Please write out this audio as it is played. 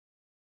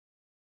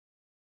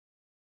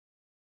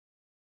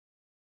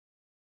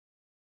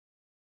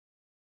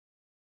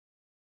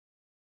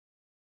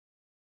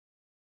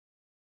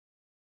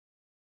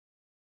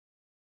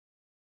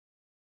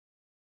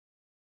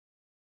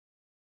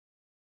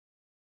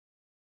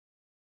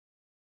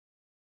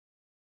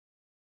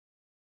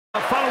The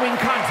following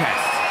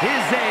contest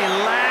is a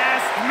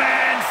last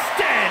man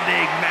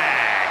standing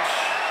match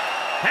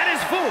and is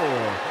for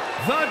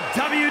the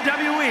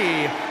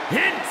WWE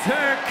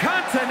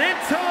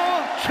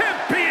Intercontinental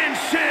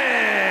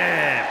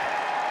Championship.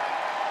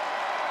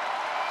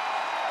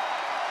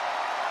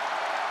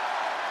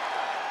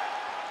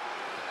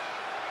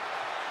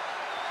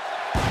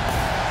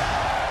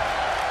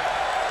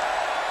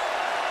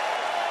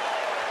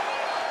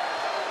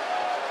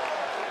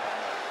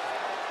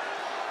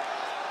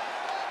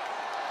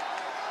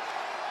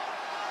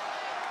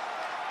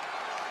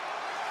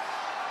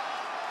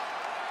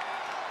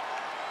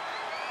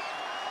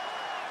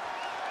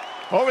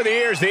 Over the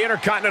years, the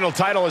Intercontinental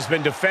title has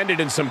been defended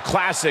in some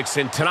classics,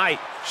 and tonight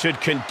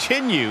should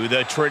continue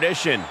the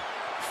tradition.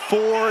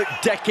 4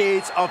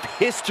 decades of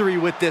history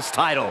with this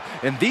title,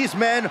 and these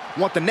men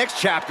want the next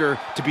chapter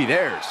to be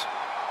theirs.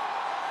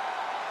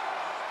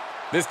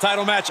 This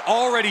title match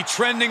already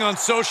trending on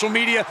social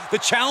media. The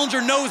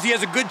challenger knows he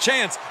has a good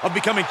chance of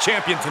becoming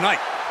champion tonight.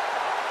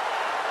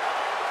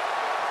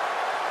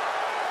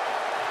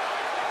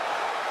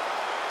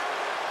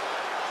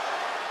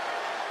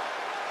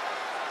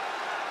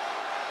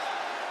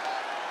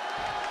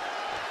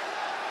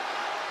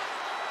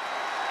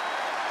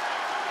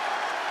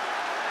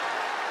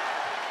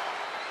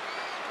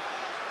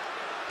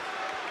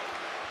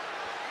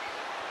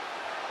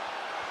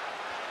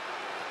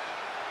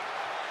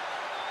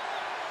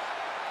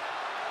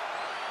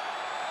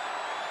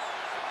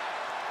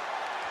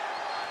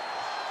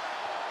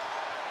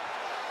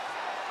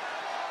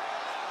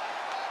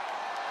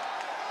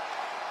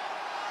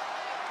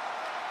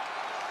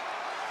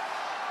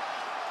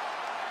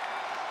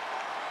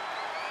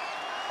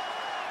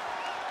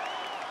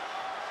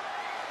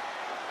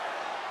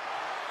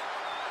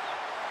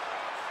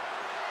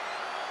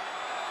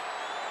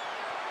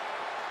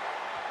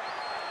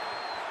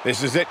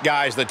 This is it,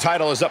 guys. The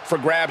title is up for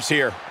grabs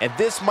here. And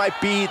this might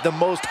be the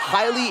most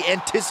highly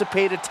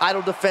anticipated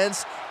title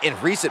defense in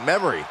recent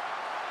memory.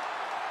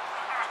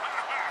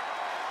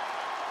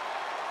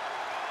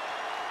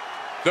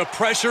 The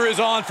pressure is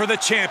on for the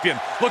champion,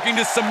 looking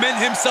to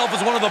cement himself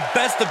as one of the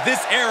best of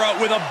this era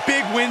with a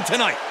big win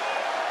tonight.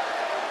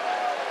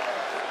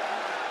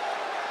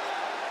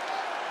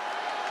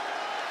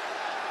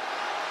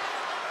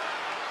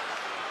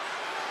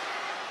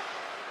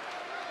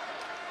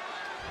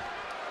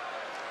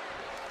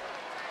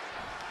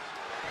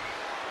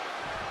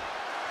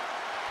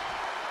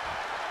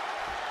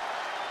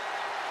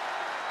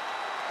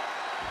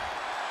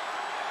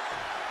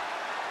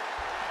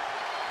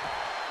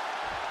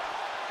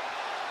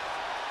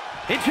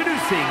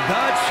 Introducing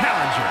the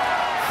challenger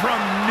from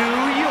New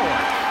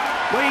York,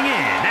 weighing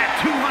in at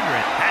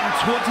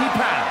 220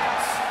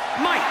 pounds,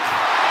 Mike.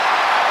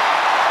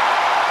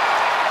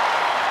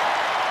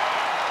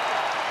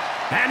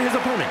 And his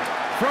opponent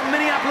from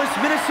Minneapolis,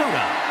 Minnesota,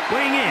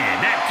 weighing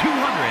in at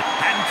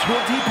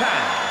 220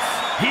 pounds,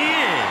 he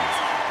is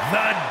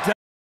the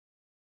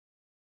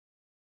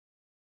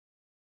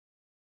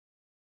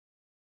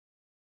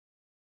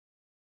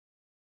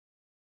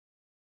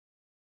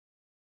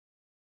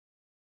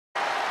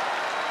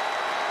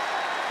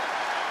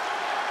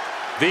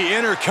The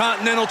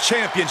Intercontinental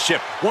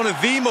Championship, one of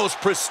the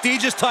most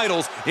prestigious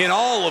titles in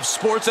all of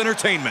sports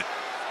entertainment.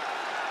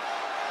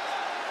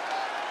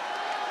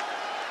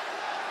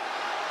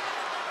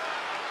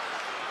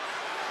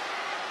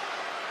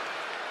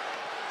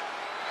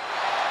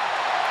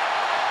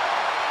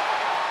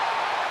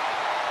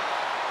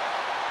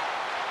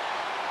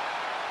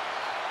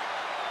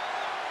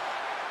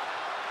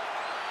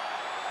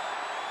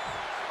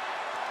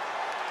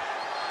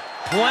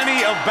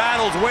 Plenty of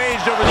battles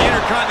waged over the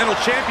Intercontinental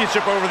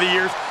Championship over the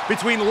years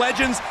between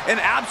legends and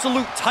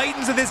absolute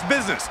titans of this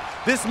business.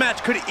 This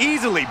match could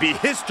easily be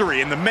history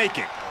in the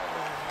making.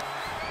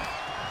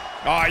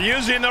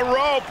 Using the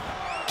rope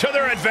to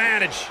their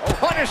advantage.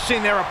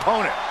 Punishing their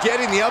opponent.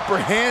 Getting the upper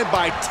hand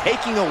by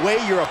taking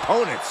away your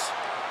opponents.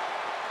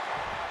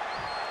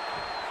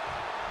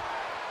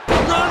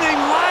 Running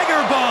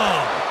Liger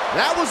bomb.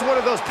 That was one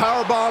of those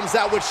power bombs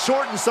that would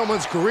shorten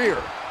someone's career.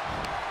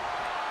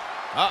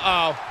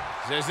 Uh-oh.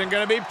 This isn't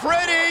going to be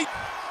pretty.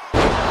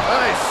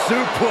 Nice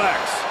suplex.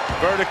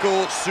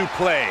 Vertical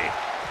suplex.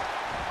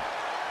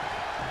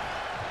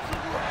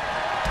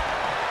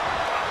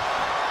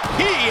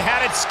 He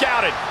had it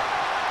scouted.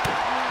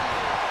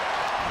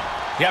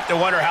 You have to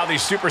wonder how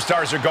these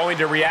superstars are going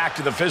to react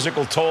to the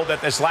physical toll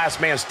that this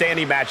last man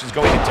standing match is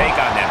going to take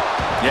on them.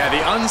 Yeah,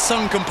 the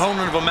unsung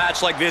component of a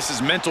match like this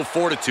is mental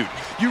fortitude.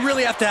 You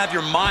really have to have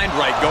your mind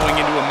right going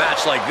into a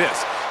match like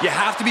this. You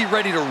have to be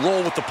ready to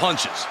roll with the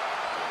punches.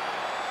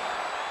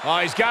 Oh,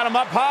 he's got him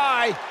up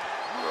high.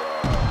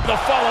 The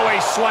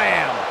fall-away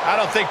slam. I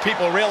don't think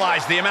people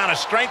realize the amount of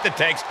strength it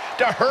takes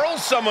to hurl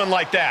someone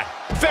like that.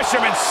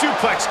 Fisherman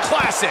suplex,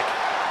 classic.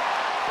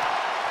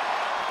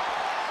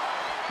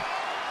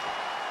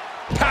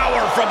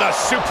 Power from the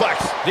suplex.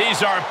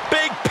 These are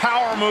big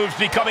power moves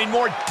becoming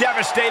more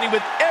devastating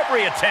with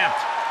every attempt.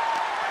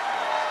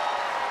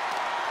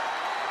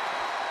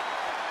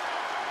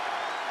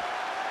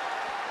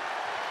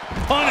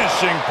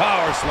 crushing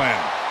power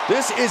slam.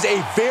 This is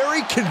a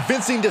very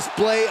convincing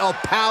display of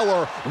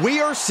power we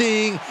are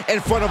seeing in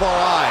front of our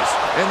eyes.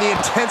 And the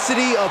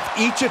intensity of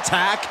each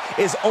attack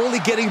is only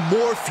getting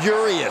more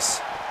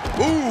furious.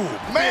 Ooh,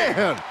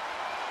 man!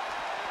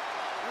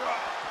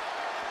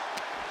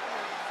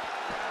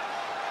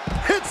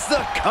 Hits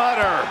the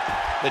cutter.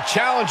 The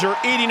challenger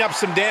eating up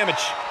some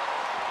damage.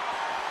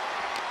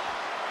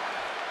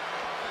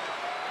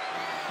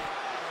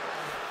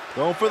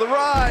 Going for the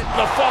ride.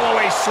 The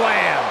follow-away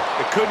slam.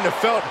 It couldn't have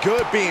felt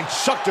good being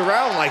chucked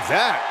around like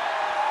that.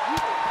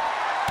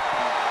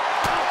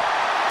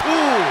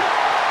 Ooh.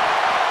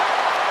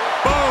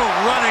 Boom,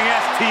 running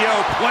STO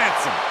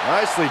plants him.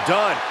 Nicely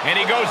done. And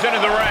he goes into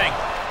the ring.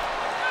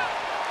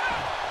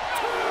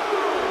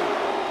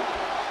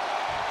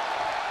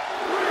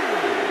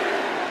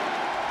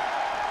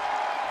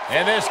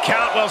 And this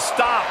count will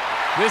stop.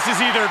 This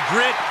is either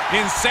grit,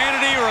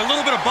 insanity, or a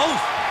little bit of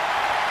both.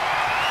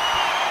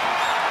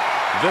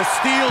 The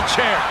steel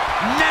chair,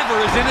 never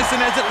as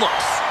innocent as it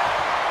looks.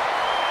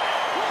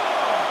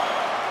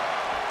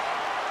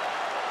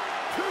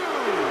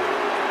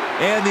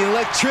 And the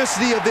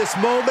electricity of this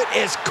moment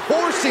is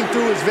coursing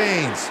through his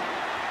veins.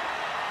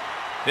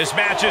 This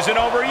match isn't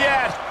over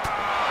yet.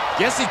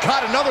 Guess he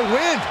caught another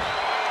wind.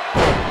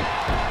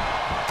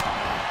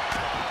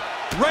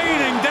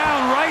 Raining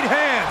down right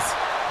hands.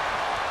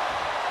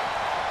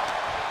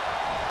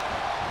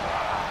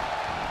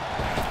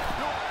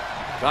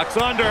 Ducks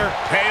under.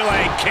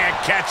 Pele can't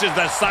catch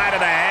the side of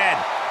the head.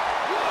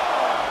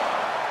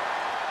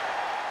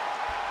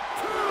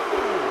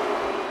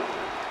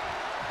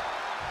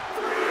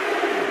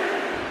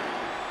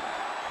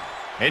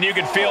 And you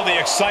can feel the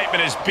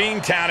excitement as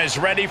Beantown is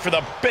ready for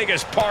the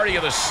biggest party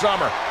of the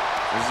summer.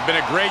 This has been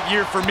a great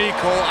year for me,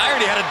 Cole. I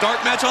already had a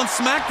dark match on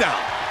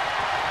SmackDown.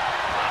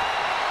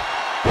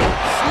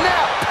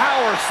 Snap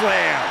power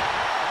slam.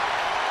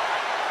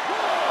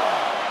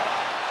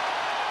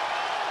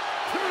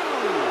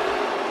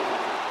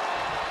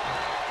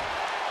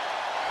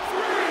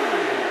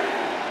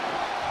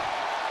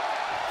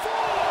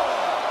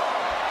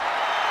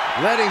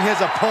 Letting his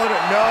opponent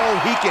know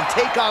he can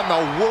take on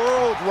the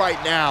world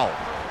right now.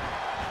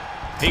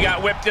 He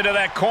got whipped into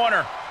that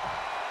corner.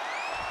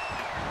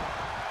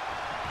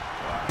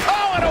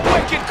 Oh, and a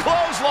wicked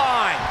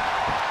clothesline.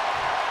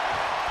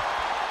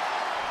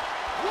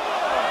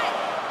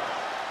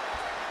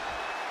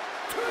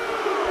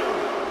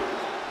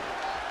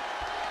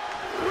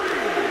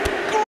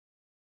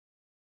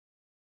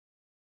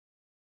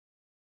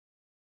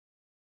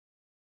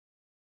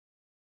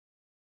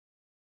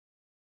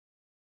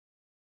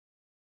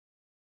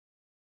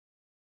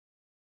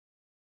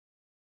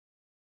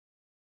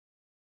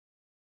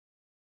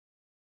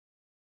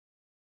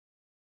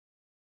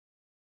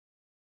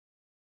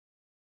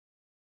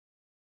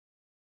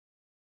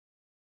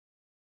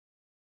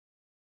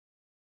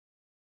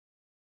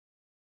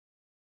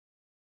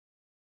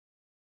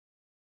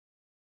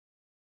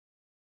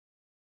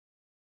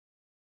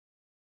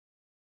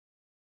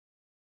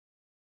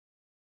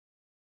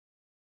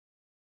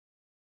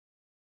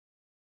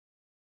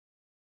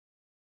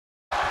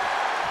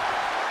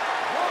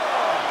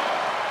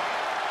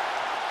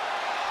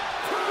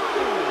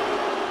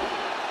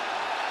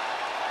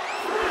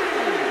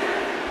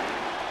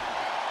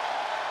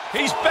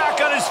 He's back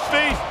on his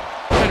feet.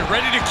 And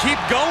ready to keep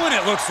going,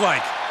 it looks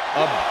like.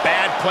 A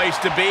bad place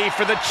to be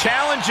for the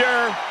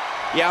challenger.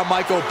 Yeah,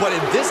 Michael, but in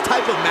this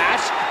type of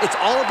match, it's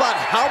all about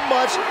how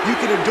much you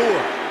can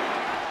endure.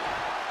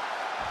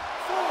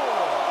 4,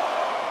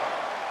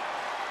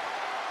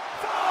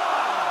 5,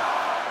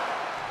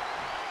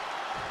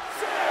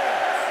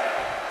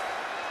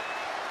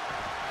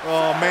 6.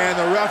 Oh, man,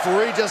 the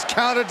referee just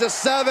counted to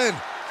 7.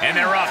 And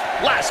they're up.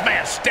 Last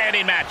man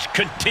standing match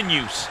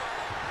continues.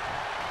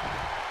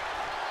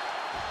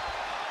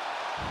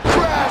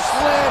 Crash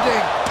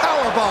landing,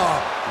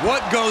 powerbomb.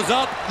 What goes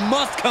up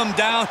must come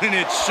down, and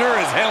it sure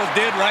as hell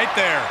did right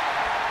there.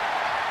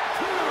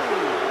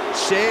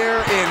 Chair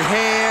in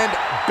hand,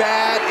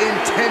 bad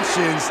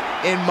intentions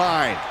in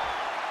mind.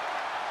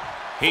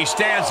 He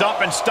stands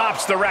up and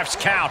stops the ref's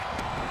count.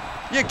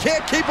 You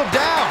can't keep him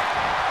down.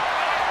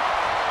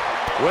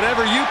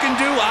 Whatever you can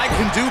do, I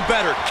can do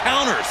better.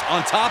 Counters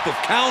on top of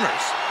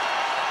counters.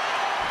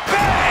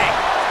 Bang!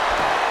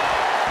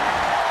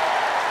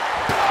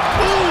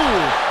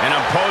 An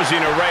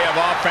imposing array of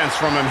offense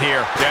from him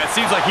here. Yeah, it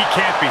seems like he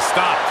can't be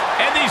stopped.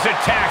 And these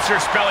attacks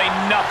are spelling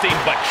nothing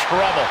but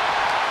trouble.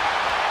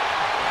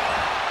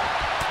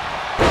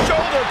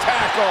 Shoulder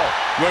tackle.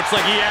 Looks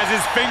like he has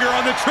his finger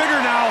on the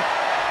trigger now.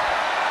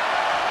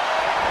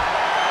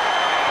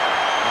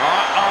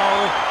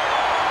 Uh-oh.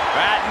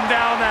 Batten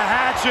down the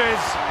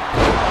hatches.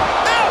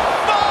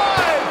 F5!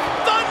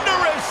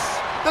 Thunderous!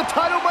 The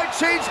title might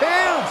change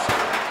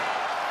hands.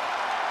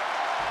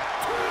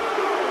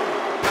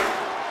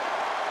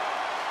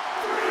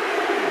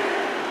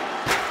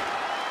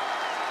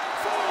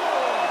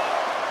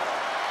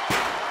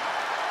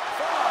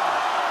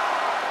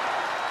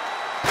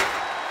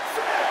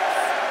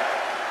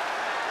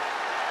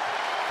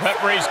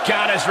 Referee's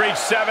count has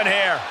reached 7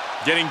 here.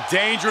 Getting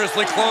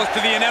dangerously close to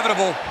the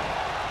inevitable.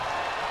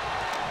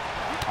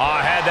 Oh,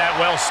 had that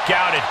well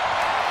scouted.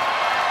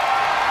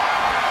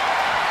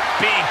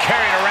 Being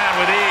carried around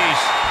with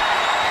ease.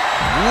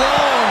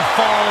 Long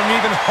fall and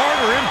even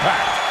harder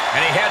impact.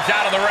 And he heads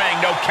out of the ring.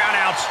 No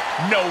countouts,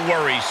 no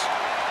worries.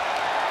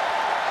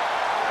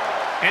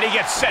 And he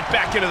gets set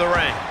back into the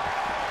ring.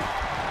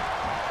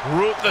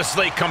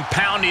 Ruthlessly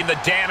compounding the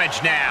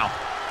damage now.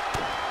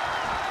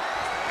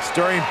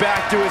 Stirring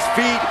back to his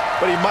feet,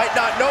 but he might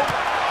not know.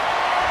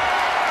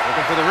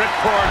 Looking for the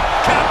ripcord.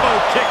 Capo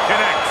kick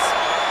connects.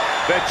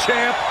 The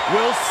champ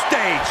will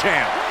stay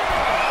champ.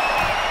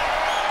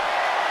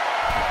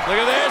 Look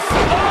at this.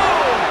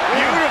 Oh!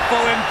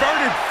 Beautiful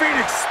inverted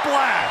Phoenix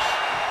splash.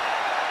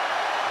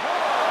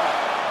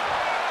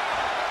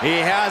 He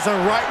has him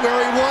right where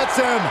he wants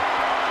him.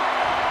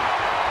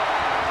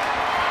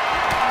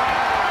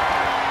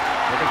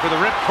 Looking for the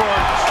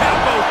ripcord.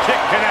 Capo kick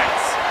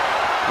connects.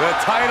 The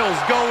title's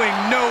going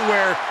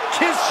nowhere.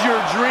 Kiss your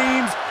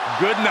dreams.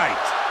 Good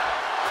night.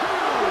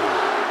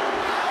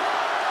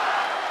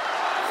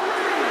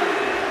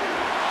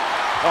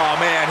 Oh,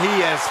 man,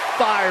 he is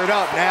fired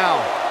up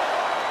now.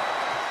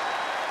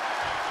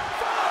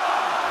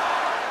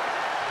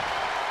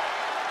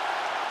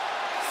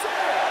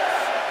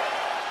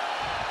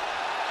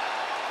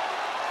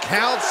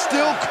 Count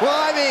still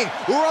climbing.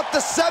 We're up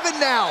to 7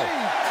 now.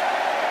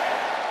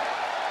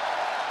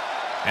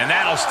 And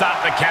that'll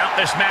stop the count.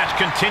 This match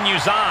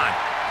continues on.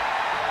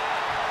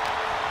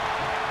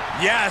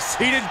 Yes,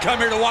 he didn't come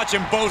here to watch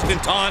him boast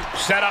and taunt.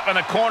 Set up in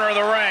the corner of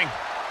the ring.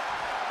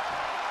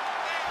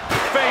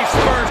 Face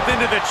first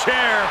into the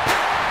chair.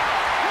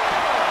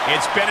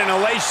 It's been an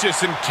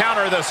hellacious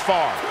encounter thus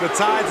far. The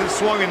tides have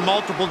swung in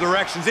multiple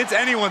directions. It's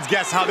anyone's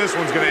guess how this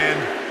one's going to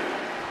end.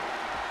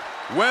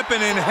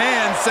 Weapon in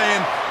hand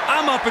saying,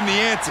 I'm up in the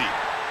ante.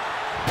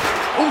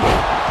 Ooh.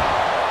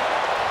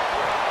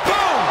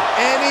 Boom!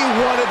 Any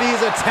one of these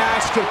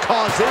attacks could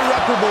cause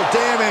irreparable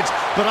damage,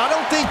 but I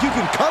don't think you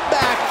can come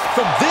back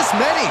from this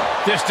many.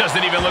 This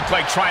doesn't even look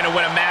like trying to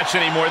win a match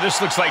anymore. This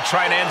looks like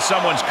trying to end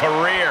someone's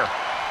career.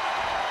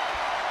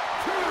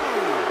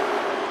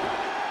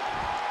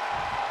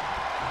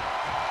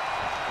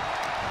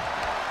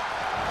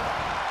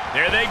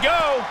 There they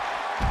go.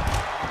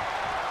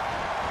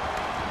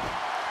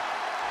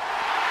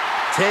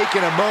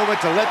 Taking a moment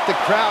to let the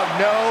crowd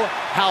know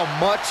how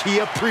much he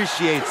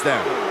appreciates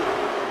them.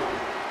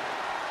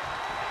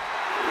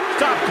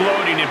 Stop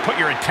gloating and put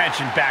your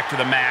attention back to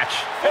the match.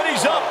 And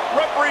he's up.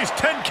 Referee's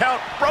 10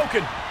 count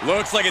broken.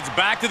 Looks like it's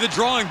back to the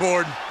drawing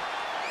board.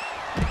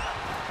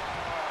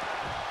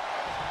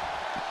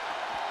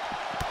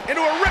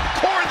 Into a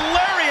ripcord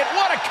lariat.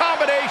 What a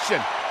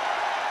combination.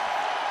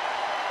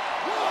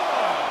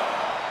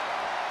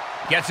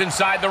 Gets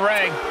inside the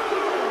ring.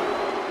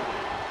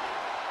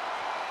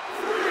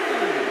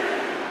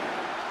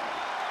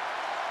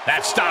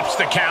 That stops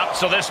the count,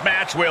 so this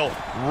match will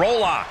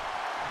roll on.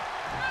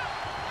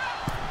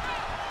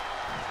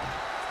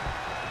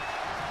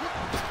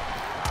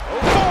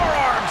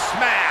 Forearm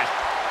smash.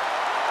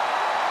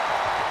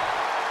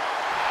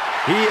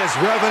 He is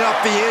revving up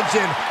the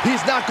engine.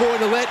 He's not going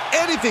to let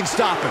anything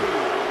stop him.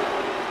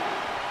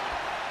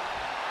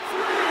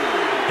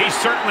 He's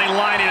certainly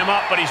lining him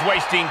up, but he's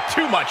wasting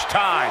too much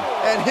time.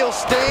 And he'll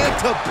stand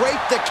to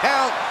break the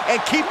count and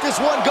keep this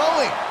one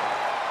going.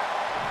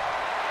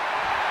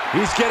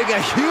 He's getting a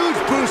huge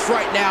boost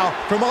right now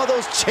from all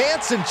those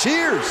chants and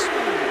cheers.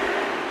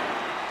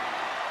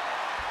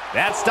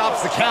 That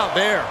stops the count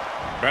there.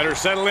 Better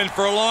settle in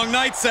for a long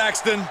night,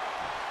 Saxton.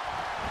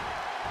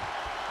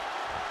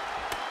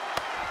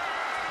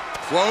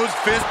 Closed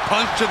fist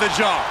punch to the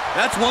jaw.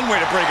 That's one way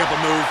to break up a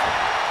move.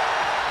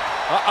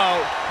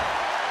 Uh-oh.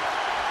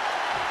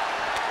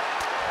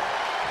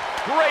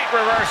 Great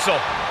reversal.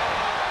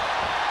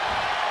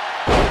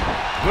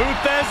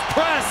 Luthez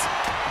press.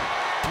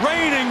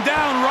 Raining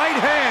down right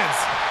hands.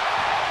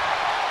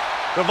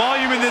 The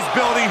volume in this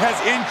building has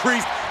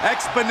increased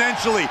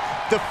exponentially.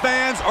 The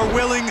fans are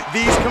willing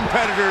these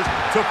competitors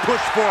to push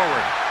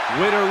forward.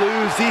 Win or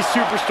lose, these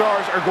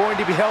superstars are going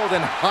to be held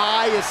in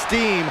high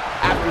esteem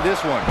after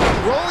this one.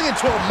 Rolling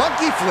into a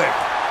monkey flip.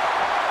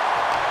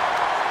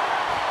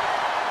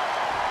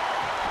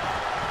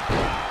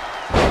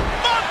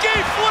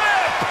 Monkey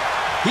flip!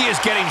 He is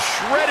getting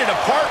shredded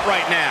apart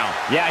right now.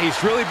 Yeah,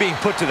 he's really being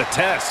put to the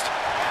test.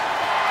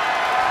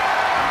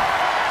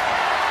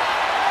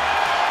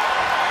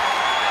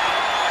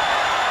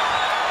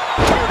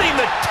 Turning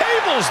the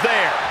tables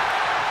there.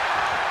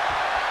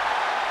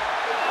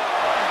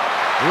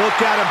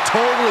 Look at him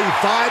totally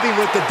vibing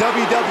with the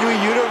WWE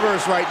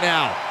Universe right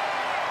now.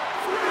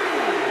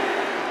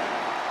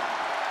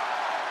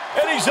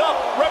 And he's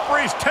up.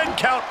 Referee's 10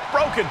 count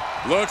broken.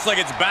 Looks like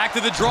it's back to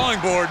the drawing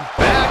board.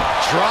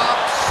 Backdrop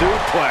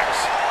suplex.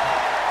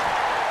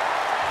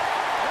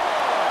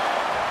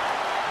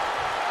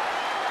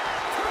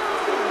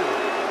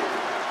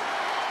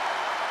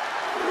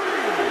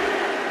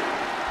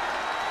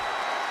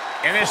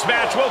 And this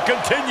match will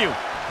continue.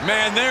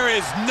 Man, there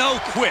is no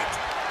quit.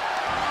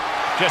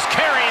 Just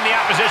carrying the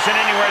opposition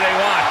anywhere they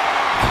want.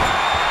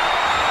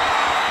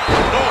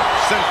 Oh,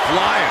 sent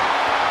flying.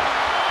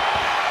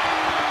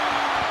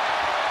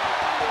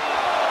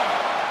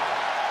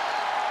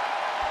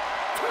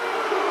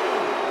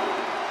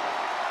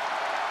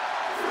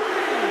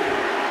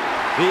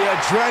 The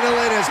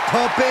adrenaline is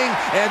pumping,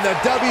 and the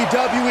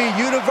WWE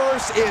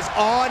Universe is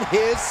on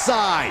his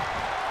side.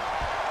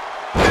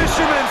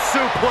 Fisherman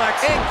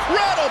suplex.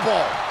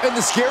 Incredible! And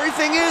the scary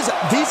thing is,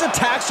 these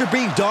attacks are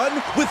being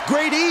done with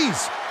great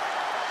ease.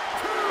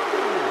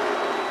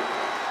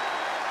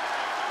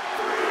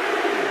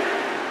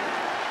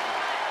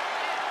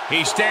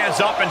 He stands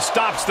up and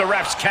stops the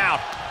ref's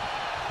count.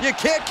 You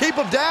can't keep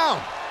him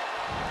down.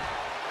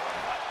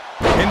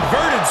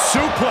 Inverted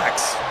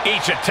suplex.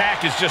 Each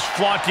attack is just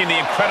flaunting the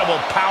incredible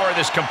power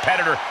this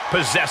competitor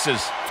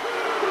possesses.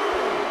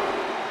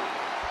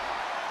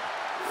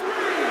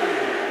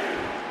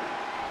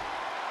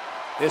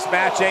 This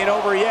match ain't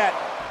over yet.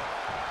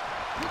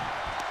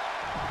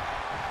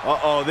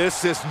 Uh-oh,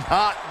 this is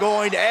not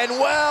going to end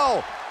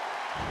well.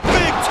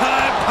 Big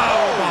time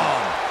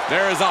powerbomb.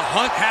 There is a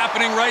hunt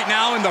happening right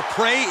now, and the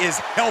prey is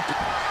helping.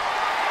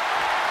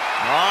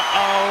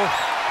 Uh-oh.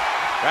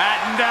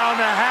 Batten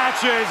down the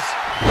hatches.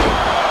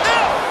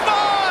 F5!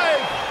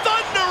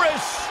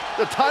 Thunderous!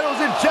 The title's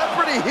in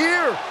jeopardy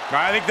here.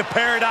 I think the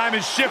paradigm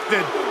has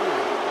shifted.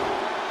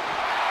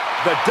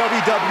 The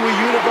WWE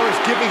Universe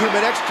giving him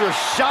an extra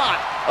shot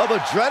of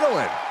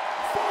adrenaline.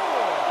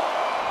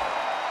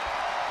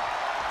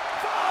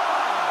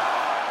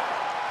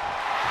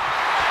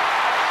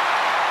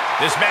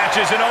 This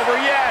match isn't over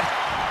yet.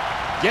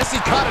 Guess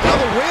he caught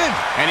another win.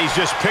 And he's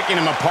just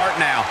picking him apart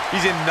now.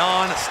 He's in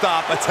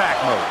non-stop attack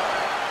mode.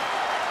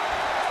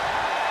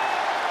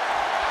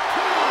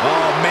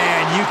 Oh,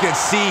 man, you can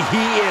see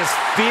he is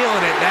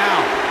feeling it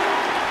now.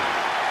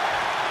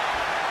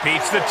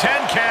 Beats the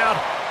 10 count.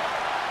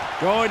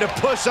 Going to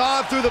push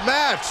on through the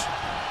match.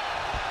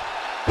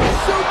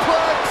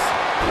 Suplex!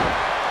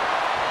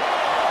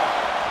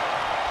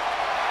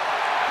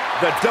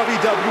 The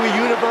WWE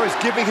Universe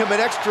giving him an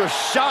extra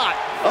shot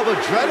of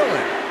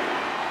adrenaline.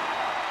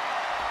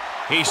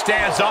 He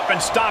stands up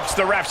and stops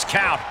the ref's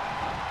count.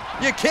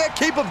 You can't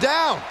keep him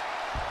down.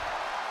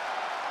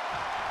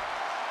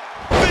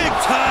 Big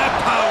time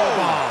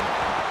powerbomb.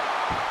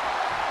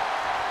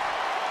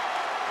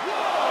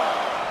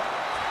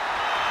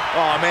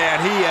 Oh, man,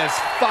 he is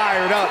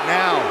fired up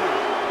now.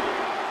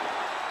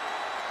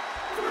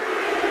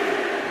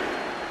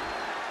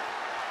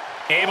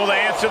 Able to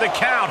answer the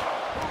count.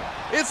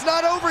 It's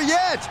not over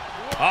yet.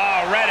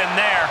 Oh, read him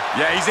there.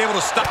 Yeah, he's able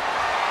to stop.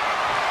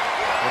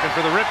 Looking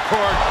for the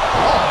ripcord.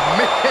 Oh,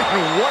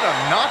 man, what a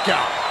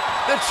knockout.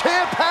 The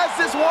champ has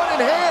this one in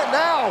hand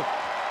now.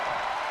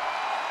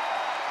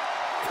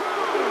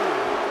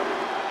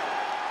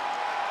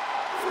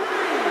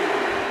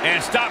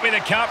 And stopping the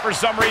count for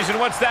some reason.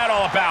 What's that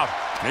all about?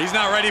 He's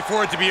not ready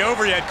for it to be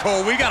over yet,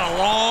 Cole. We got a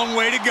long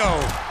way to go.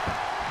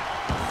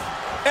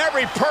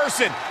 Every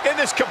person in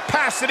this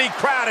capacity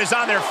crowd is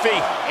on their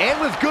feet. And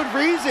with good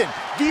reason.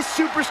 These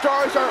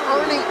superstars are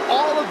earning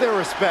all of their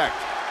respect.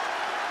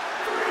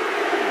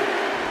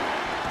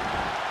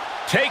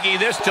 Taking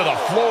this to the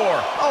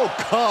floor. Oh,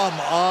 come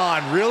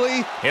on,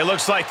 really? It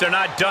looks like they're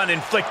not done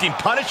inflicting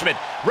punishment.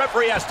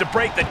 Referee has to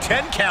break the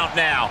 10 count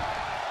now.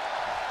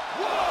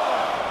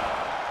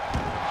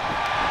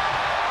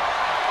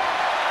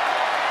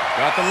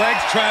 Got the legs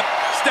trapped,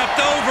 stepped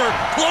over,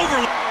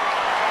 Clover,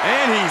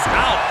 and he's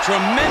out.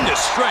 Tremendous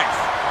strength.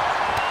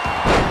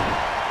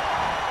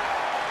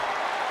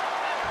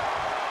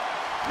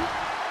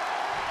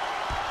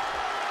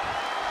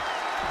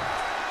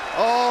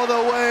 All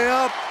the way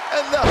up,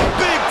 and the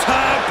big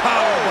time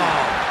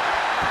powerbomb.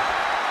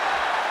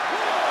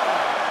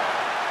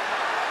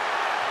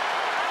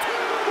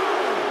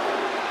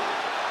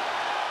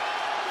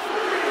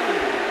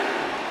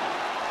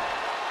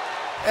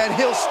 And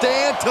he'll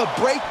stand to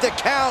break the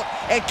count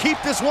and keep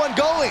this one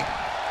going.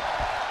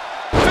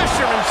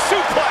 Fisherman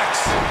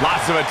suplex.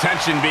 Lots of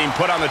attention being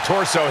put on the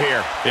torso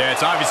here. Yeah,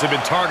 it's obviously been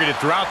targeted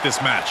throughout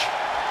this match.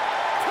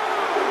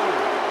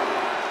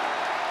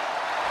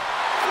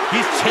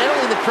 He's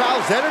channeling the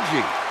crowd's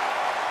energy.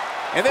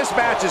 And this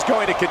match is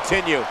going to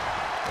continue.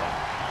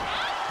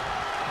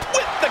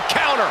 With the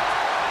counter.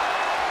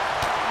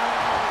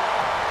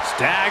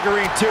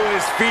 Staggering to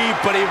his feet,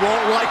 but he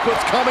won't like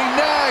what's coming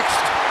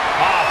next.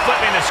 Oh,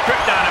 flipping the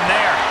script on him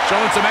there.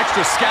 Showing some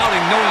extra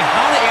scouting, knowing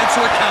how to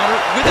answer a counter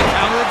with a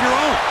counter of your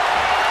own.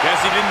 Guess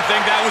he didn't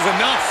think that was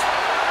enough.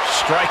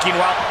 Striking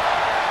well.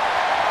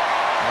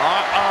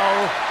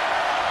 Uh-oh.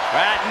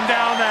 Batten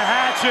down the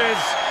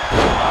hatches.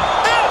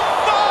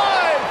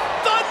 F5!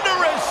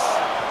 Thunderous!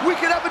 We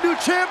could have a new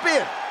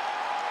champion.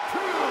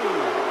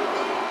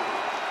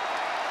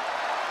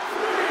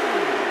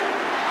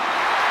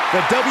 The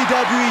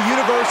WWE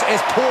Universe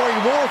is pouring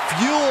more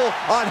fuel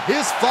on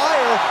his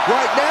fire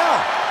right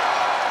now.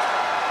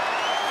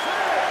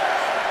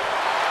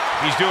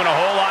 He's doing a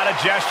whole lot of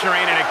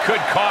gesturing, and it could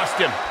cost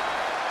him.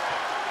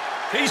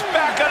 He's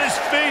back on his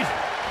feet.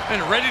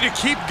 And ready to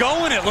keep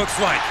going, it looks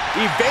like.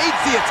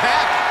 Evades the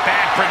attack.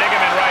 Bad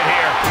predicament right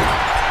here.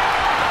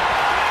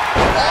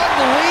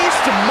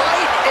 Unleashed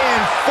might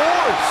and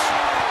force.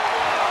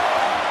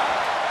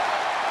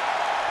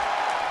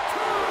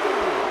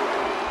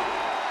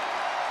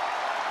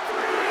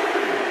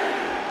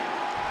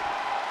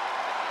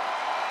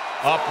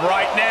 Up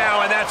right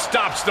now, and that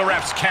stops the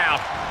ref's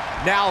count.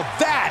 Now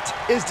that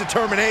is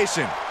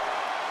determination.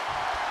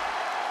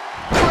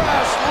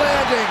 Crash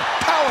landing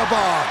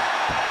powerbomb.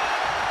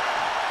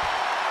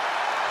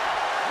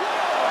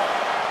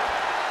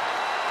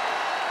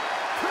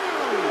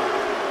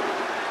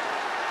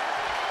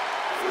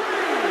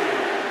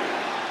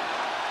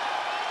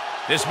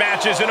 This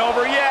match isn't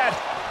over yet.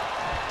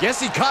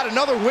 Guess he caught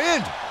another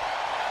wind.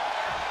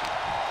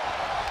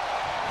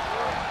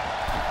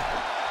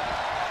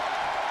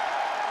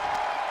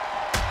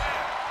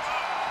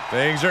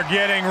 Things are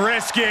getting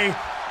risky.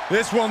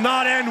 This will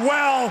not end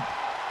well.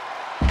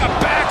 A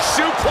back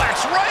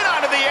suplex right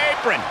onto the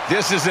apron.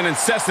 This is an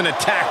incessant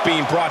attack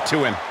being brought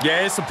to him. Yeah,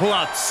 he has to pull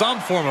out some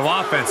form of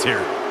offense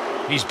here.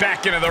 He's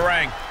back into the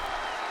ring.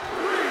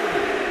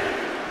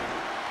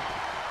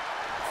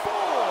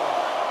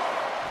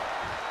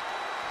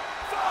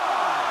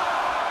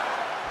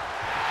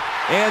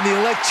 And the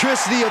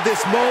electricity of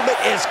this moment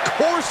is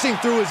coursing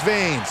through his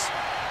veins.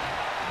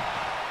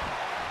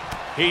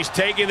 He's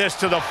taking this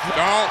to the floor.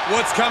 Oh,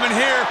 what's coming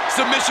here?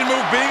 Submission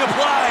move being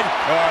applied.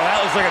 Oh, that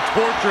looks like a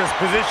torturous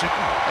position.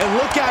 And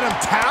look at him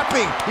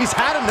tapping. He's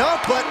had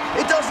enough, but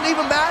it doesn't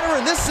even matter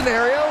in this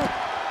scenario.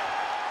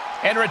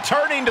 And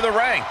returning to the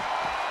ring.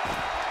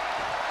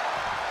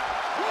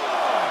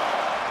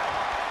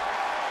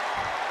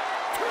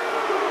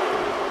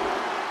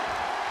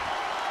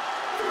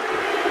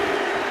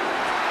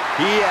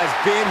 He has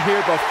been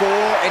here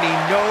before, and he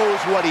knows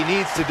what he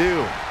needs to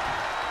do.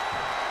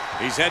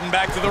 He's heading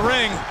back to the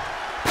ring.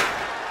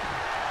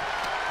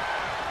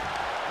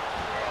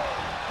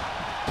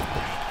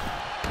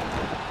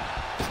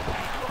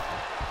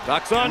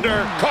 Ducks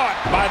under. Caught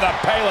by the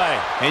Pele.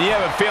 And you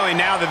have a feeling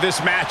now that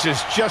this match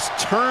has just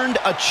turned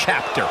a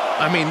chapter.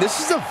 I mean, this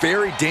is a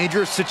very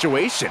dangerous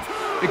situation.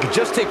 It could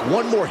just take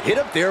one more hit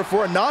up there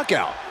for a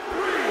knockout.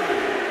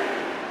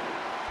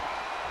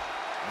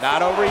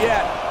 Not over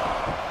yet.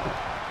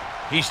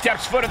 He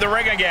steps foot in the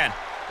ring again.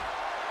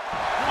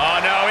 Oh,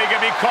 no, he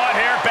could be caught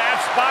here. Bad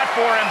spot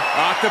for him.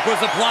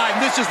 Octopus applied,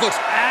 and this just looks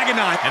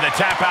agonizing. And the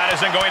tap out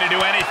isn't going to do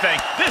anything.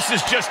 This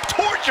is just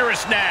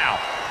torturous now.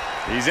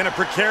 He's in a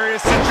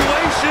precarious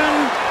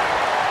situation.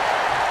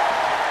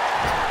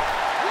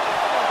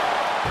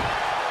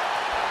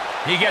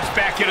 He gets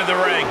back into the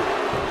ring.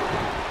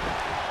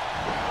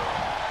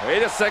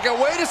 Wait a second,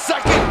 wait a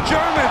second.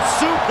 German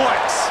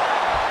suplex.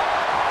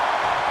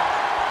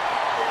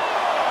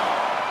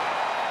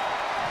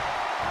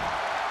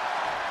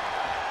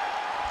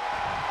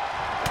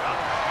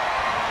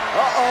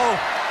 Uh-oh.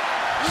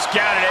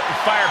 Scouted it and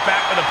fired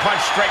back with a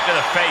punch straight to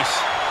the face.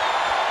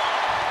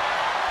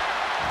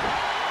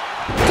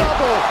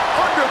 Double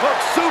underhook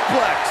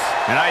suplex.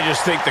 And I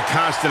just think the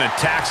constant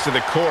attacks to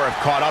the core have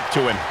caught up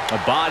to him.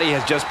 The body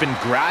has just been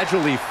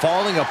gradually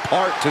falling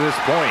apart to this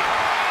point.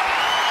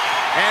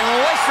 And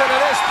listen to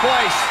this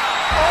place.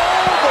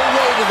 All the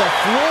way to the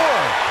floor.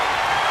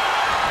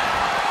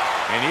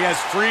 And he has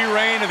free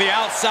reign to the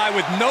outside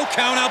with no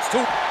countouts to...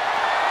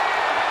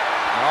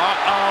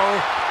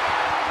 Uh-oh.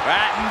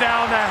 Batten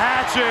down the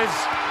hatches.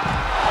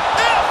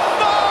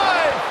 F5!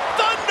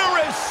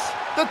 Thunderous!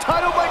 The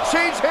title might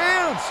change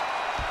hands.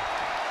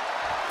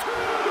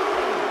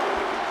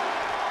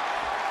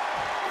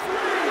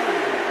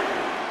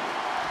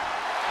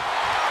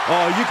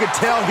 Oh, you can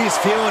tell he's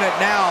feeling it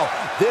now.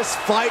 This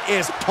fight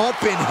is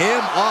pumping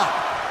him up.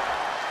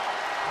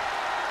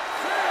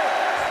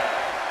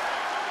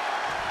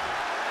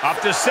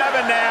 Up to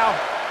 7 now.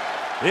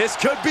 This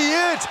could be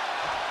it.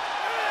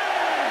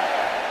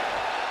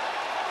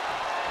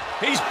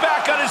 He's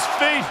back on his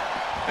feet.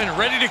 And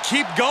ready to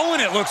keep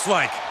going, it looks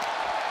like.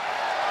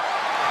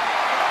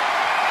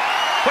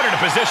 Put into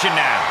position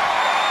now.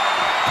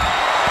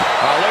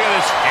 Oh, look at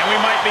this. And we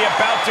might be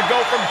about to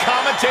go from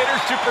commentators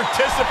to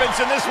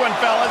participants in this one,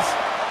 fellas.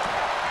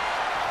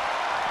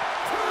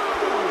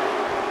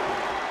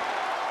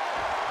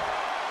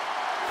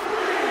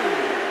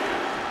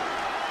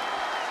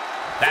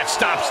 That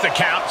stops the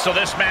count, so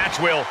this match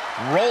will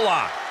roll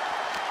on.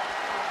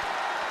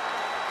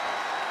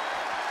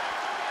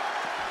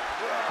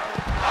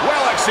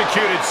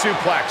 Well-executed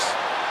suplex.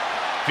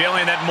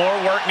 Feeling that more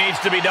work needs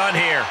to be done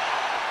here.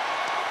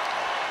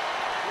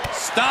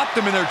 Stopped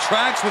them in their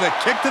tracks with a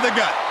kick to the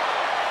gut.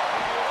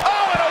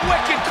 Oh, and a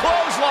wicked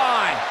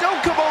clothesline. Don't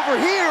come over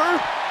here.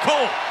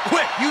 Cole,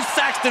 quick, use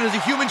Saxton as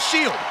a human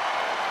shield.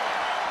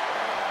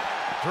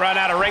 Run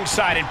out of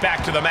ringside and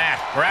back to the mat.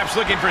 Perhaps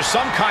looking for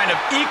some kind of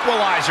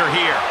equalizer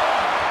here.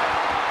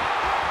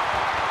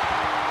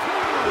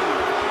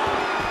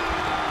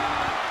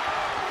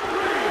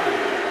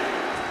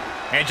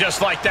 And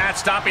just like that,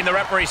 stopping the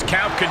referee's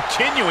count,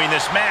 continuing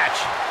this match.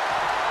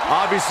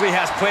 Obviously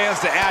has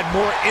plans to add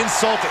more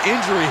insult to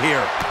injury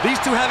here.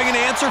 These two having an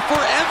answer for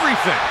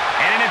everything.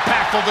 And an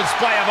impactful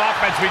display of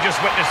offense we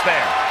just witnessed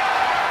there.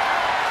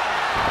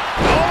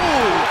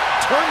 Oh,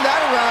 turned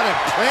that around and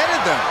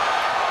planted them.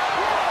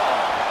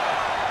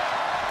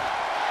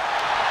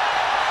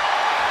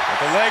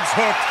 The legs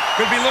hooked.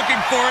 Could be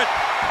looking for it.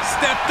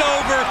 Stepped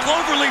over.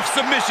 Cloverleaf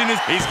submission.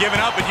 He's given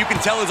up, and you can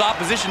tell his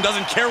opposition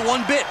doesn't care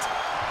one bit.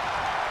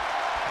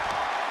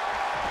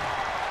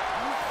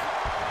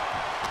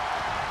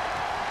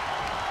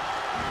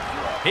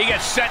 He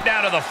gets sent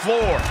down to the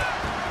floor.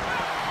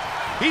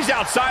 He's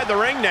outside the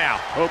ring now.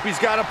 Hope he's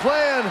got a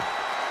plan.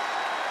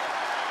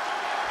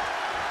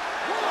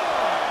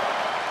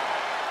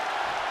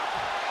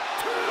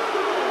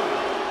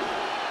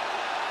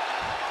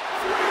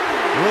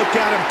 Look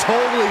at him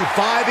totally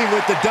vibing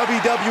with the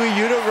WWE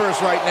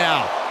Universe right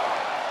now.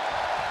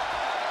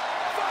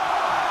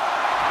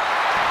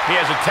 He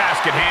has a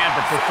task at hand,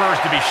 but prefers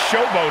to be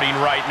showboating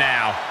right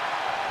now.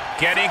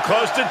 Getting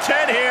close to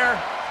 10 here.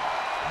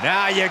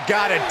 Now you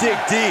gotta dig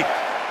deep.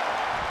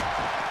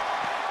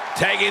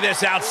 Taking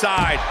this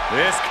outside.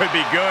 This could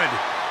be good.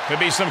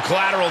 Could be some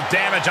collateral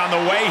damage on the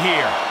way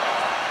here.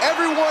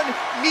 Everyone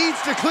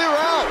needs to clear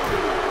out,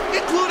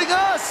 including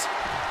us.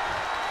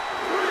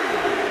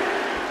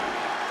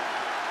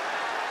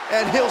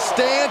 And he'll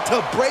stand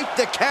to break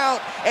the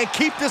count and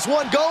keep this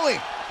one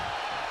going.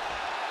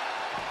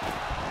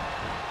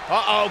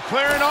 Uh-oh,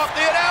 clearing off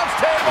the announce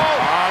table.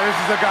 This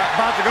is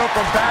about to go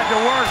from bad to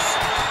worse.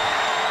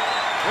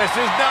 This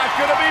is not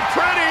going to be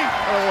pretty.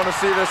 I don't want to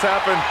see this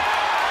happen.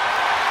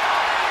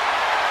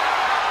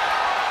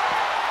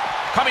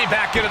 Coming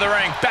back into the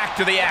ring, back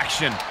to the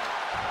action.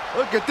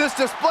 Look at this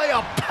display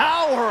of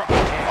power.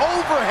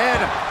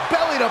 Overhead,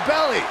 belly to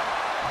belly.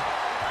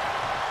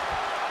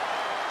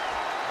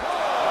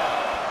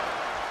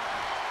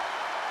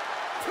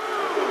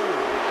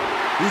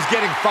 He's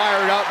getting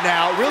fired up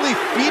now, really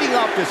feeding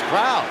off this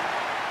crowd.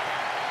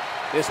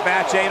 This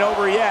match ain't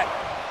over yet.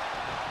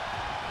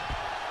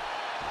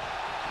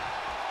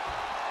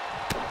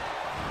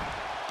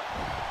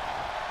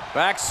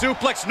 Back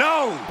suplex,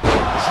 no!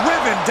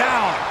 Driven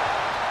down.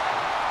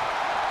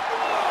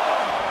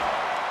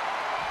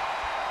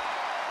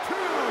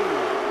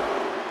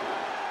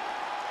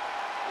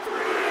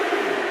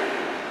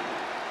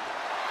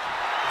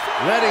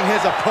 Letting his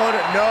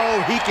opponent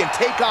know he can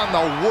take on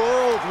the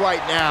world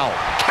right now.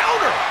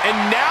 Counter! And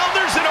now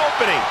there's an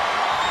opening.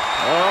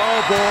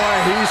 Oh boy,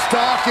 he's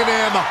stalking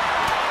him.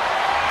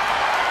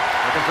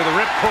 Looking for the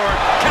ripcord.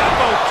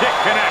 Capo kick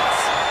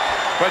connects.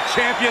 But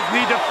champions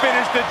need to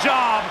finish the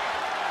job.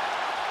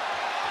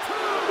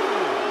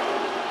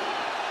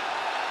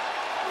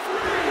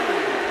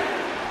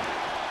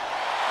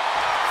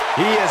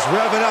 He is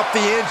revving up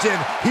the engine.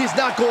 He's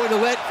not going to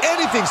let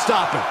anything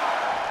stop him.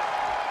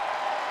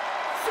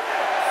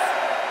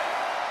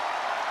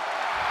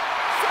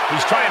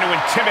 He's trying to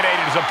intimidate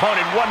his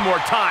opponent one more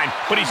time,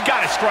 but he's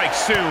got to strike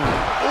soon.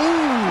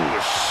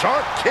 Ooh,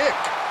 sharp kick.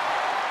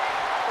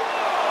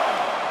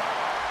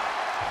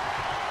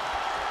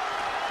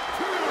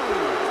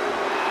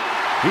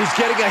 He's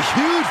getting a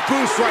huge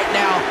boost right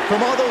now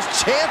from all those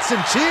chants and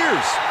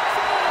cheers.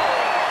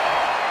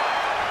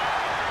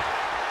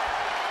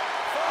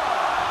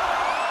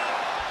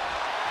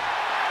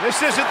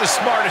 This isn't the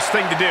smartest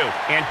thing to do,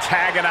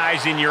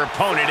 antagonizing your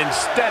opponent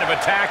instead of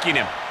attacking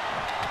him.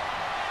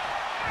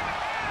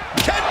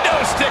 Kendo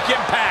stick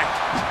impact.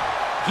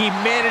 He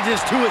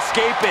manages to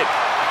escape it.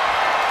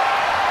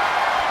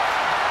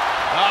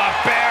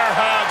 Bear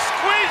hug,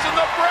 squeezing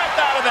the breath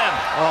out of them.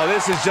 Oh,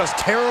 this is just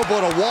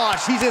terrible to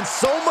watch. He's in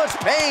so much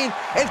pain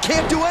and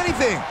can't do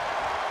anything.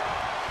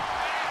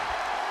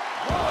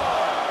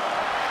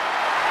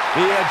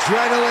 The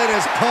adrenaline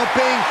is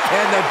pumping,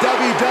 and the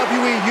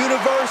WWE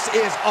Universe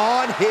is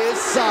on his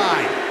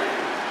side.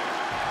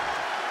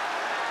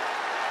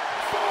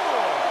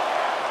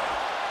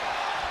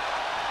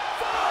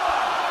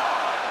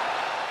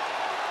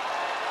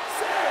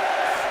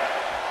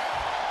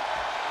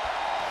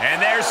 And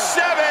there's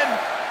 7.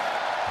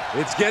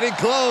 It's getting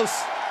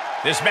close.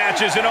 This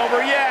match isn't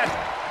over yet.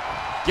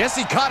 Guess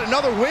he caught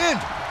another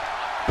wind.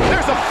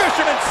 There's a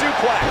fisherman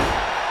suplex.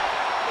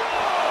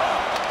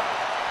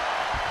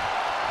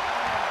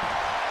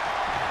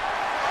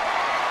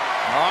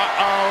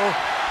 Uh-oh.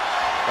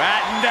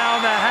 Batten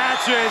down the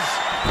hatches.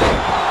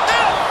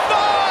 F5!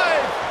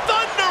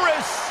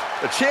 Thunderous!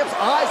 The champ's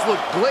eyes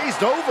look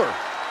glazed over.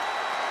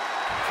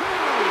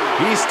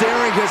 He's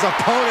staring his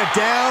opponent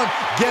down,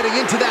 getting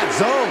into that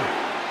zone.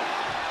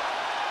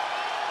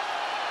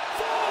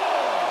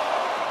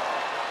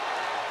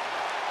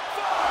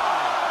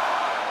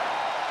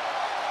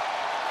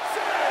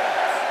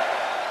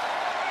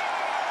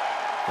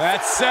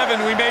 That's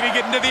 7. We may be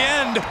getting to the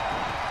end.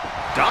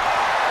 Duck.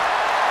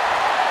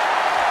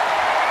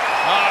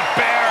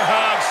 Bear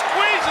hug,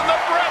 squeezing the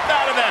breath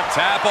out of them.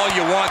 Tap all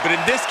you want, but in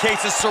this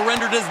case, a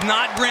surrender does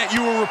not grant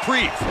you a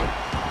reprieve.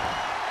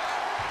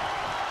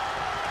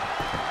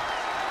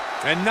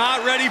 And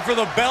not ready for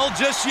the bell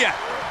just yet.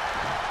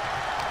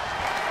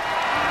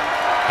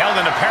 Held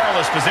in a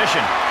perilous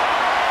position.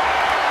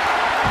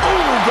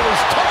 Ooh, goes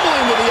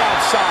tumbling to the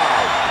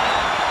outside.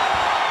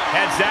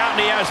 Heads out,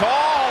 and he has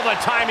all the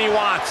time he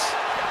wants.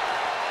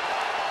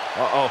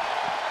 Uh-oh.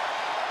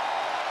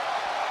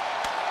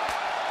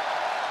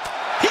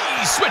 He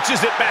switches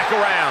it back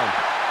around.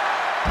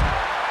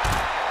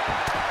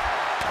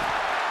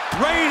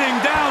 Raining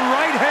down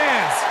right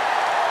hands.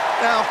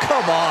 Now,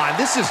 come on.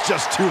 This is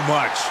just too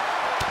much.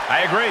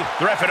 I agree.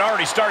 The ref had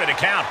already started a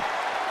count.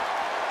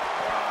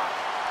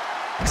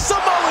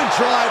 Samoan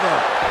driver.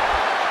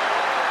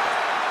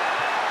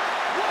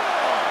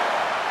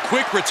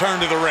 Quick return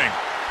to the ring.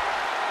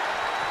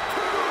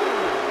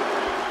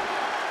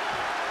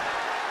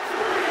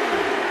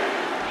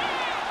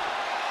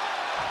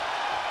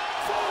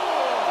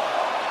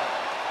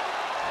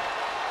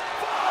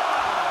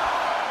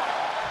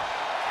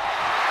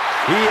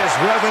 He is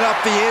revving up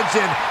the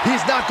engine.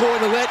 He's not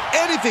going to let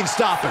anything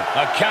stop him.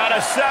 A count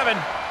of 7.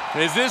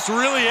 Is this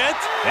really it?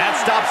 That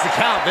stops the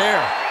count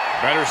there.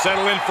 Better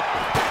settle in.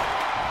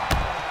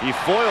 He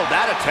foiled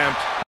that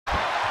attempt.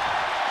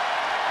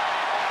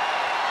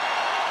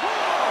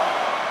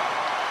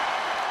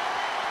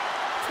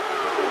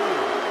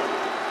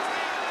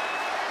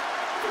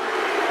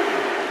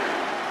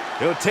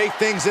 He'll take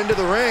things into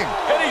the ring.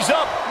 And he's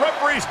up.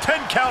 Referee's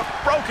 10 count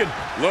broken.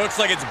 Looks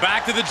like it's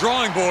back to the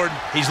drawing board.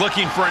 He's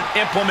looking for an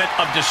implement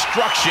of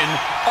destruction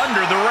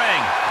under the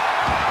ring.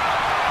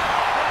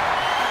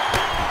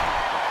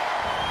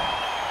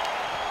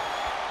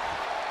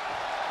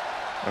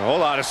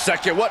 Hold on a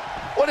second.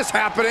 What is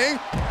happening?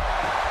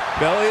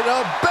 Belly to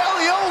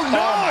belly. Oh, no.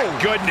 Oh, my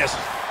goodness.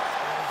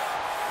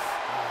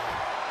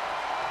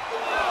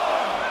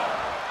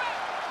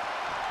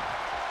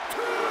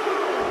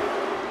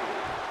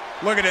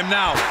 Look at him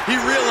now. He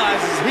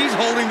realizes he's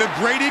holding the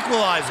great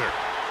equalizer.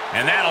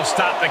 And that'll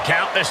stop the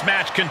count. This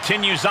match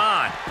continues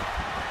on.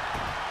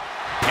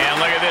 And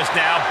look at this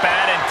now.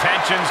 Bad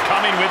intentions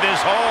coming with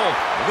this hold.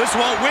 This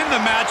won't win the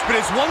match, but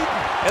it's one.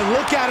 And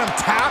look at him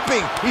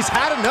tapping. He's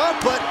had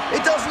enough, but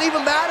it doesn't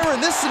even matter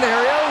in this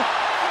scenario.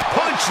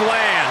 Punch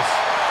lands.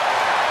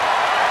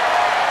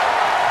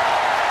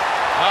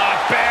 A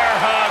bear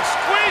hug,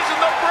 squeezing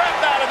the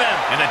breath out of him.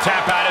 And the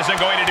tap out isn't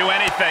going to do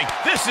anything.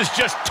 This is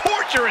just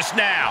torturous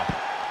now.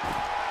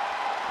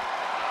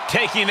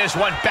 Taking this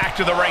one back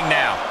to the ring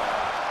now.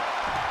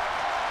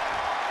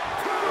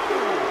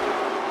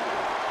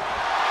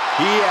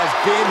 He has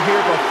been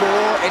here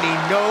before, and he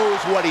knows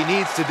what he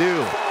needs to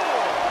do.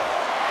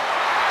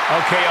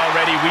 Okay,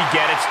 already, we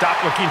get it.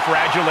 Stop looking for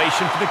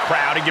adulation from the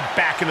crowd and get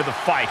back into the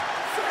fight.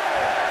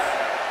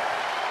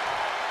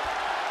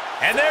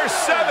 And there's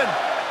 7.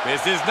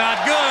 This is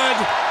not good.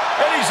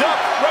 And he's up.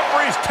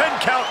 Referee's 10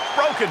 count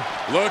broken.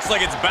 Looks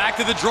like it's back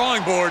to the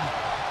drawing board.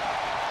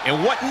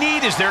 And what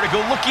need is there to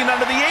go looking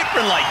under the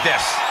apron like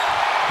this?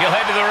 He'll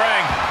head to the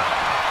ring.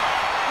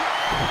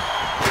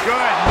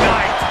 Good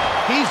night.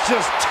 He's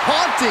just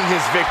taunting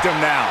his victim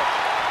now.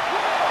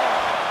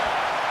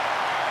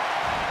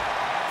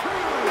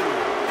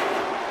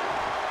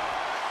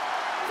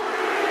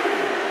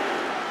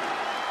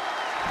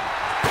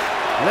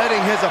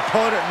 Letting his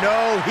opponent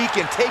know he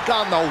can take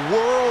on the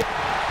world.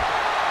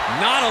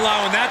 Not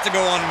allowing that to go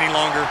on any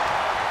longer.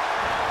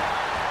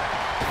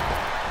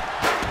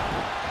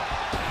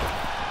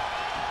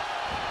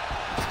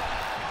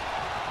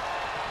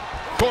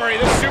 Corey,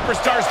 this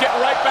superstar's getting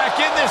right back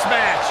in this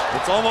match.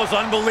 It's almost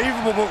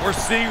unbelievable what we're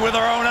seeing with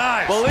our own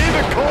eyes. Believe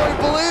it, Corey,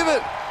 believe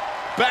it.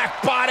 Back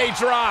body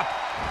drop.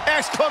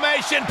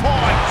 Exclamation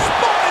point.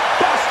 Spine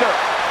buster.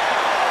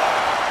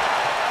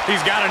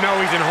 He's got to know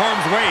he's in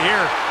harm's way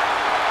here.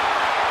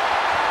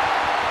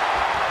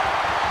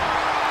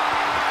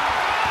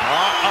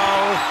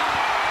 Uh-oh.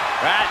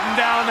 Batten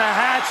down the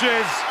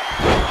hatches.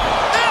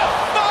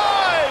 F5!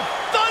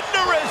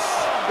 Thunderous!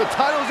 The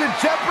title's in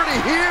jeopardy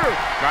here.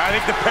 I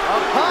think the...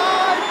 A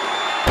high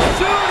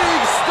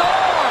shooting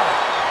star.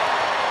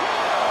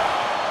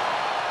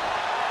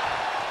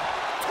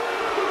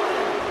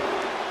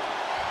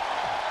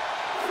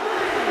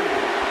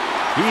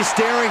 He's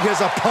staring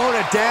his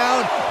opponent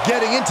down,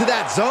 getting into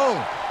that zone.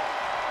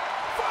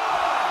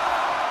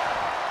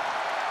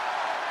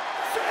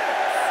 6.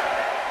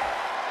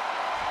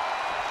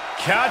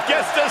 Count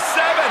gets to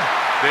 7.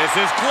 This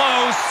is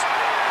close.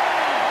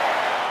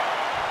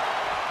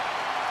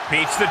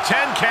 Beats the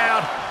 10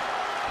 count.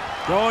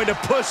 Going to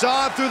push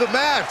on through the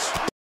match.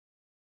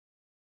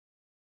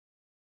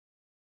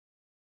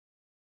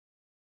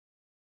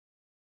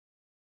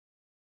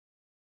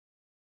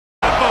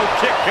 Elbow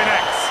kick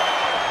connects.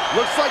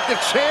 Looks like the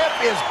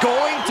champ is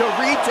going to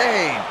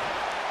retain.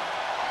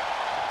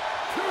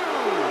 2,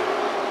 3.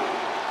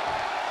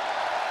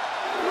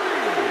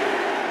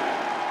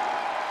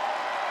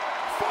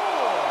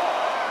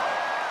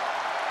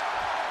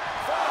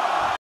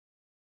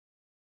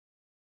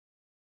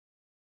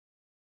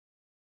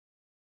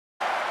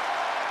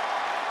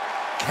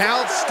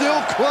 Count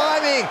still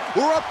climbing.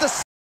 We're up to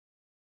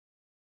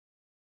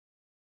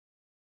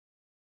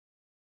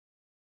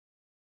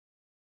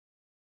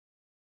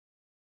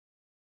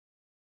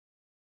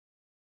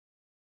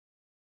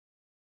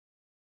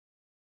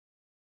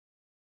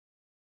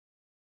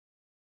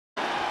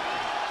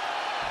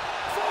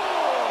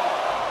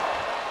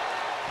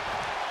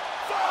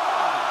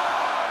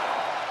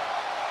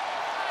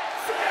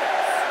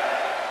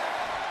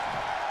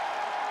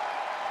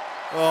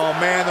Oh,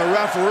 man, the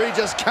referee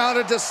just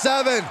counted to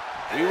 7.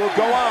 He will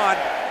go on.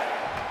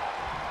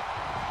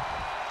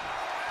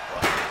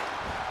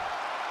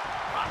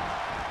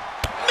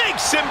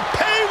 Makes him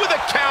pay with a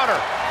counter.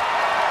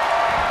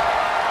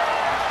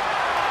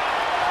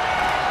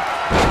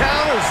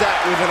 Counters that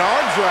with an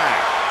arm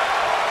drag.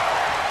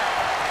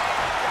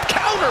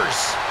 Counters.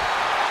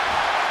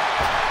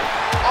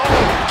 Oh,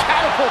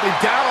 catapulting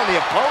down on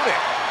the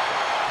opponent.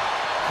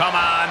 Come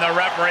on, the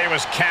referee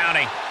was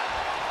counting.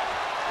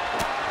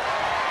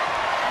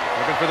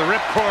 Looking for the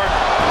ripcord.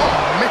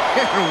 Oh,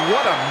 man,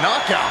 what a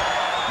knockout.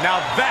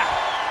 Now that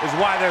is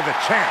why they're the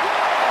champ.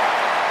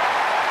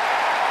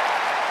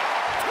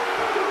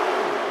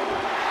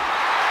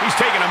 He's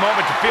taking a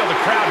moment to feel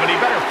the crowd, but he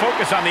better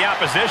focus on the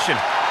opposition.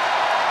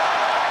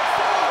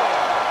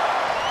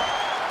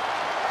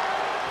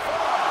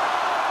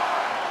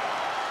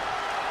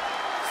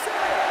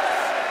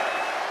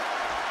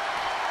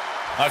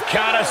 A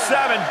count of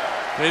 7.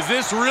 Is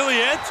this really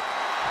it?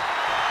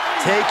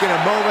 Taking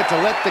a moment to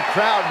let the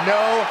crowd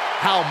know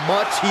how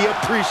much he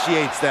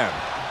appreciates them.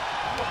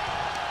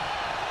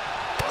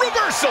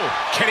 Reversal.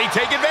 Can he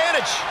take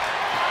advantage?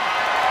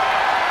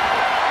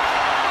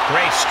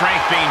 Great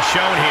strength being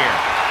shown here.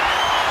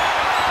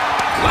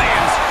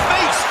 Lands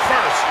face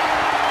first.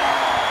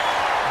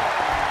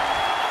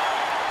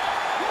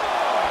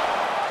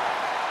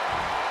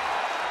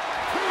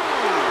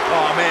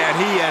 Oh, man,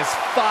 he is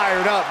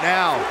fired up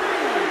now.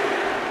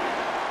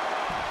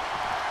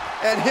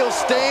 And he'll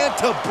stand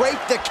to break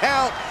the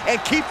count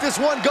and keep this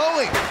one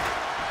going.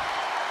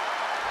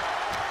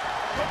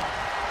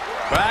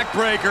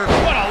 Backbreaker.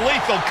 What a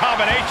lethal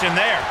combination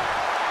there.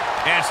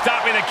 And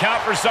stopping the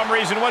count for some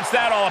reason. What's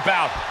that all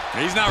about?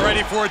 He's not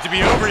ready for it to be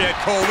over yet,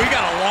 Cole. We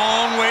got a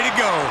long way to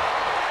go.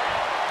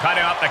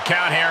 Cutting off the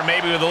count here,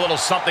 maybe with a little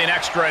something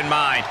extra in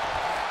mind.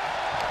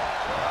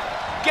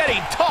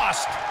 Getting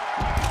tossed.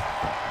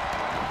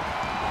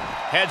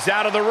 Heads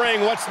out of the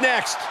ring. What's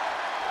next?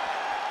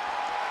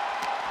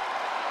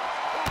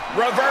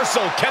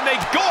 Reversal. Can they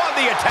go on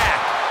the attack?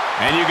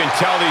 And you can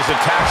tell these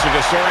attacks are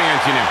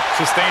disorienting him.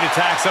 Sustained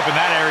attacks up in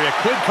that area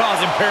could cause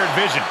impaired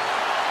vision.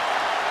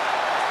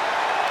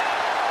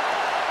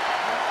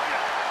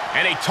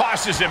 And he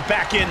tosses him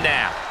back in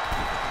now.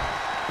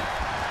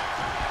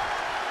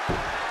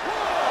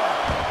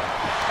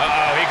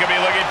 Uh-oh, he could be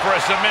looking for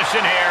a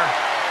submission here.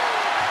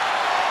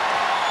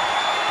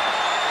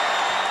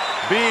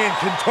 Being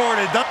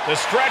contorted. The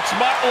stretch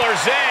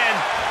muffler's in.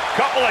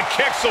 Couple of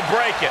kicks will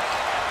break it.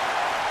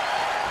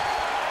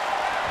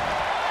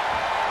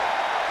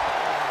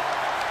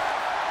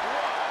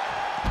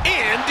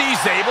 And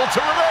he's able to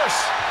reverse.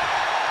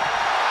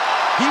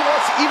 He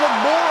wants even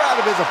more out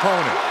of his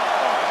opponent.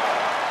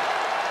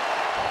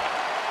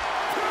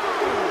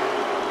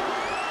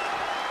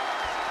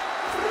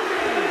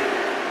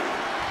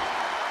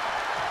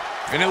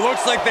 And it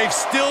looks like they've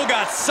still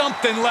got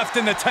something left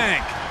in the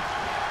tank.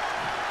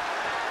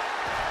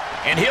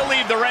 And he'll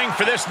leave the ring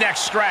for this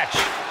next stretch.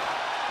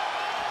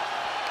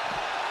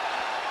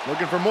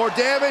 Looking for more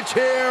damage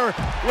here.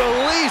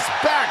 Release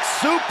back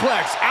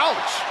suplex.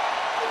 Ouch.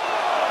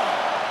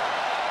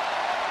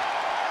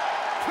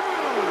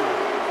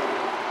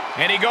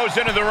 And he goes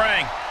into the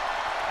ring.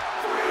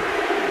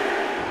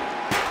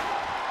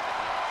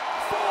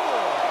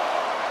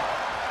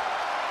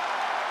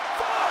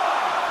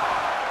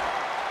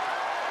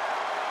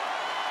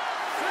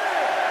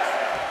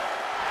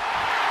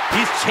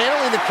 He's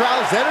channeling the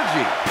crowd's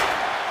energy.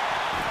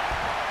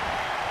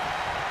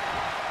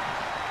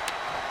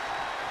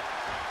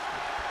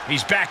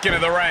 He's back into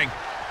the ring.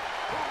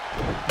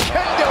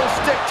 Kendo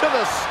stick to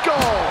the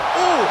skull.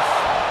 Oof.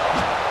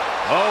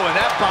 Oh, and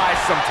that buys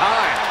some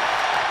time.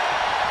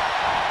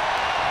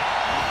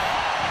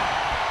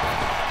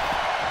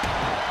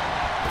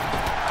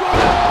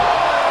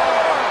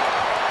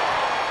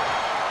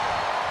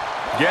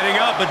 Getting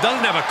up, but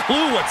doesn't have a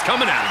clue what's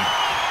coming at him.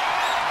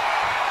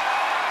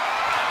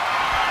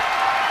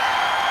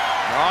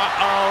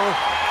 Uh-oh.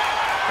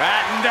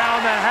 Batten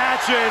down the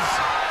hatches.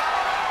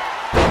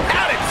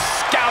 Out and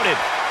scouted.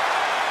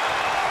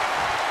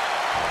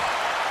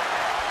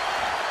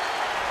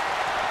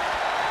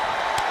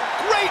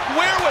 Great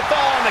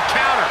wherewithal on the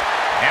counter.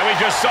 And we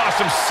just saw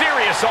some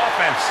serious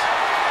offense.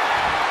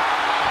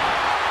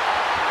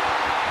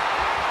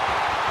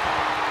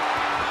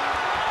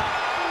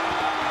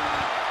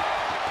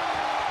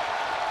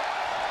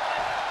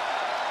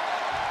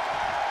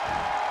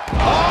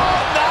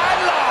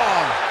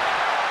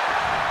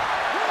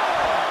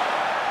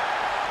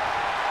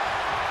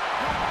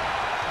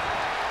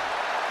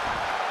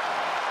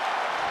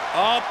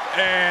 Up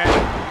and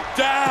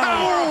down.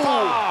 Power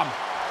bomb.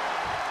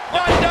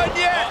 Not done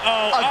yet.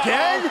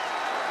 Again?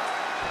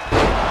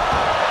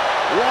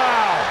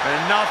 Wow.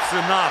 Enough's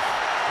enough.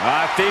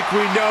 I think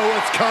we know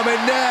what's coming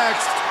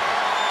next.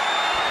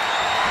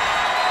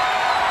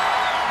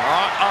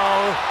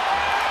 Uh-oh.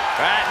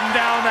 Batten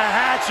down the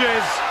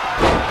hatches.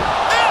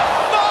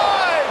 F5!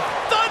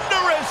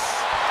 Thunderous!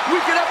 We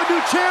could have a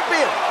new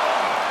champion.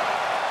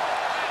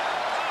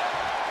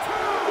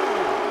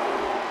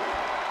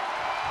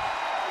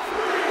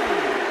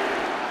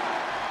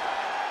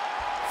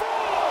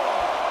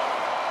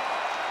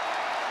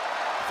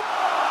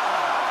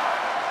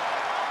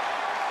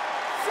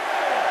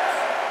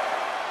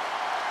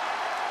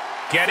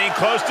 Getting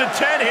close to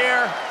 10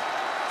 here.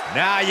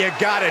 Now you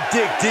gotta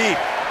dig deep.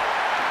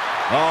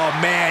 Oh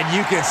man,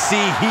 you can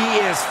see he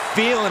is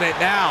feeling it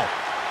now.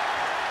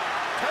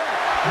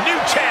 New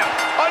champ,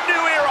 a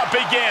new era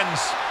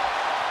begins.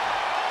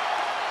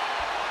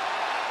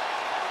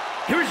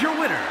 Here's your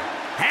winner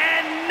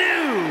and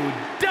new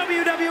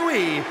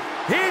WWE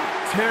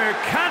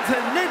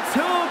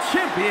Intercontinental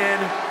Champion,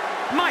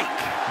 Mike.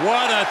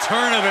 What a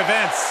turn of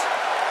events.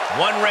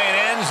 One reign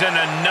ends and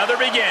another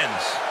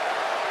begins.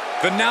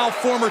 The now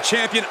former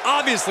champion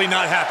obviously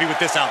not happy with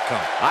this outcome.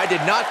 I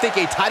did not think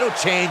a title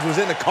change was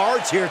in the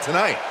cards here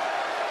tonight.